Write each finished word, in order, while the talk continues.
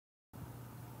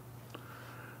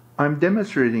I'm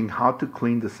demonstrating how to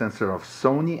clean the sensor of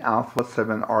Sony Alpha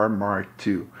 7R Mark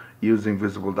II using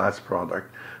VisibleDust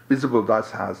product.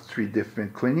 VisibleDust has three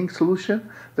different cleaning solutions.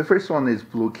 The first one is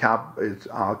blue cap. It's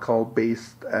alcohol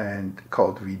based and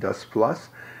called VDust Plus.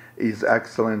 Is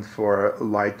excellent for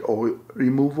light oil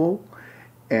removal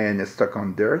and stuck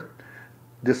on dirt.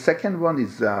 The second one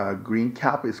is green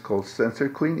cap. It's called Sensor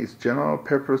Clean. It's general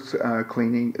purpose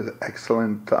cleaning. Is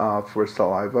excellent for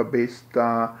saliva based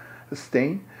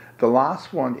stain. The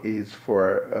last one is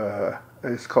for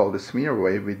it's called a smear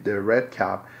wave with the red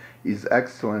cap. Is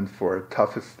excellent for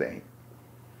tough stain.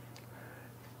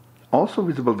 Also,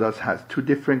 VisibleDust has two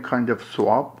different kind of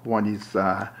swab. One is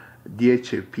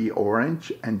DHAP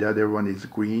orange and the other one is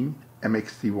green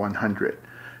MXT 100.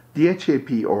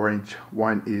 DHAP orange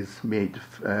one is made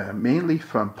mainly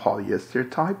from polyester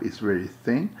type. It's very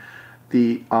thin.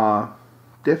 The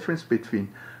difference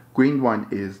between green one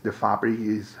is the fabric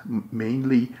is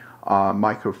mainly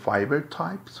microfiber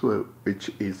type, so which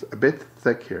is a bit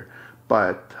thicker,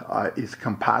 but is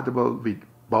compatible with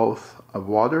both a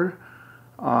water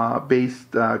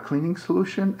based cleaning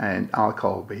solution and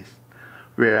alcohol based.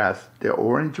 Whereas the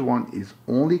orange one is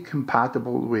only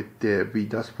compatible with the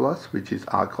VDust Plus, which is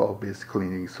alcohol-based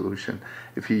cleaning solution.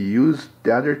 If you use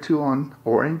the other two on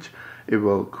orange, it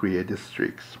will create the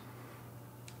streaks.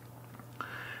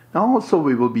 Now also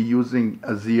we will be using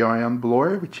a Z-ion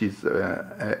blower, which is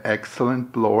an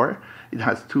excellent blower. It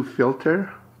has two filters,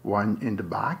 one in the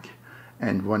back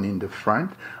and one in the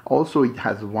front. Also it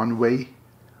has one-way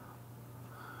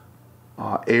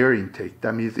air intake.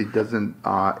 That means it doesn't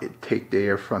take the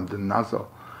air from the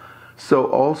nozzle. So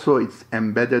also it's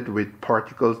embedded with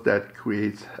particles that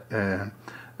creates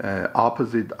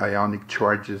opposite ionic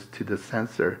charges to the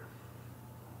sensor.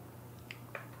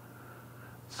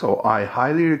 So I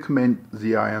highly recommend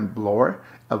the ion blower.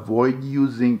 Avoid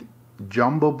using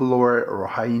jumbo blower or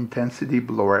high intensity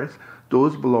blowers.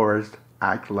 Those blowers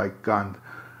act like guns,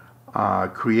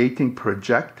 creating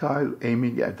projectile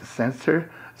aiming at the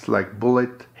sensor. It's like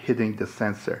bullet hitting the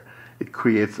sensor. It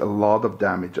creates a lot of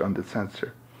damage on the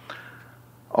sensor.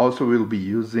 Also, we'll be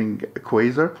using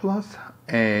Quasar Plus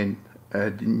and the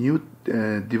new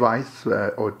device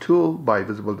or tool by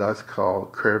VisibleDust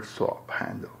called Curve Swab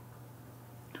Handle.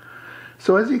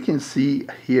 So as you can see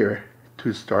here,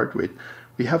 to start with,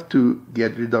 we have to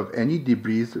get rid of any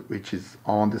debris which is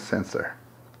on the sensor.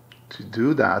 To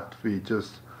do that, we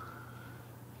just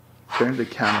turn the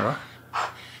camera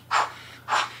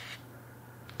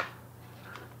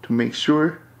to make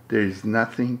sure there is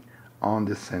nothing on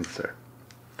the sensor.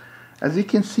 As you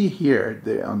can see here,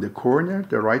 on the corner,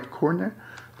 the right corner,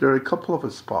 there are a couple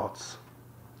of spots.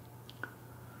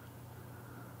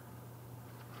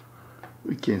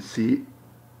 We can see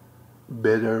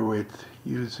better with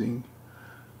using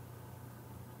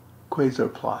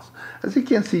Quasar Plus. As you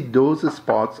can see, those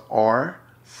spots are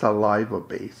saliva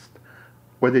based.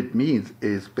 What it means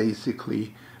is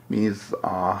basically means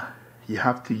you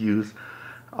have to use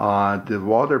the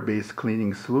water-based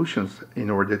cleaning solutions in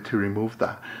order to remove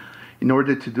that. In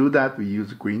order to do that, we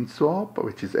use green swab,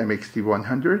 which is MXT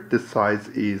 100. The size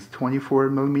is 24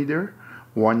 millimeter,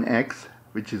 1X,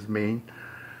 which is made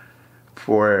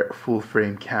for full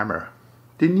frame camera.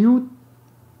 The new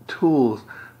tools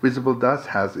VisibleDust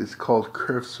has is called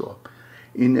Curve Swab.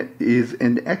 It is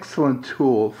an excellent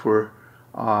tool for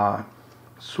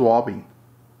swabbing.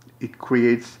 It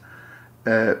creates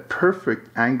a perfect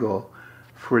angle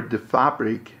for the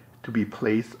fabric to be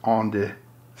placed on the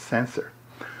sensor.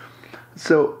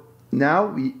 So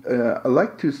now I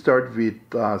like to start with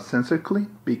sensor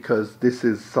clean because this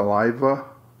is saliva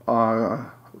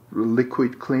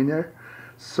liquid cleaner.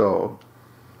 So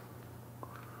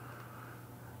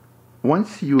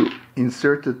once you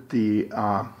inserted the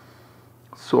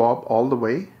swab all the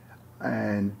way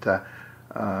and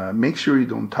make sure you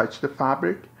don't touch the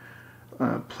fabric,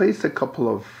 place a couple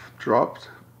of drops,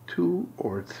 2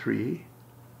 or 3.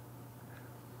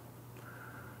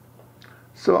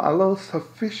 So allow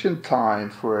sufficient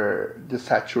time for the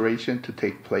saturation to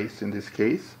take place in this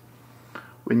case.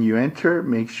 When you enter,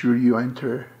 make sure you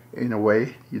enter in a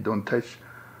way you don't touch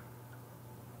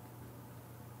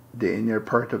the inner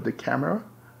part of the camera.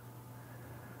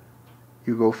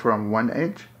 You go from one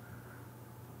edge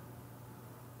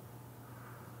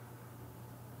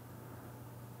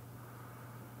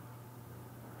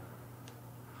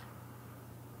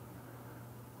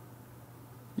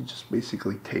you just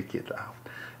basically take it out.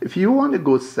 If you want to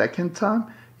go second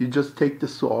time, you just take the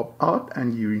swab out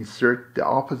and you insert the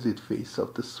opposite face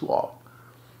of the swab.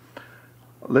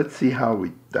 Let's see how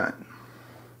we done.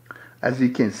 As you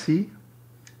can see,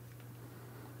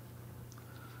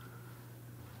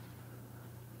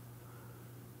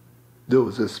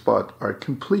 those spots are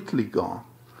completely gone.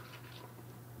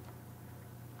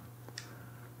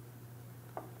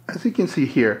 As you can see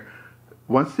here,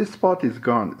 once this spot is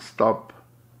gone, stop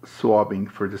swabbing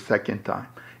for the second time.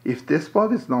 If this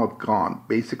spot is not gone,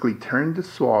 basically turn the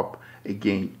swab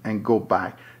again and go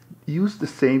back. Use the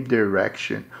same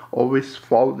direction. Always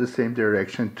follow the same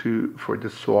direction for the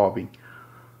swabbing.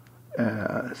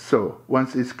 So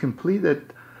once it's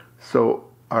completed, so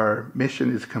our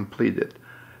mission is completed.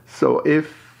 So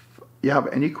if you have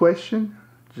any question,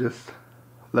 just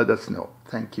let us know.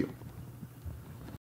 Thank you.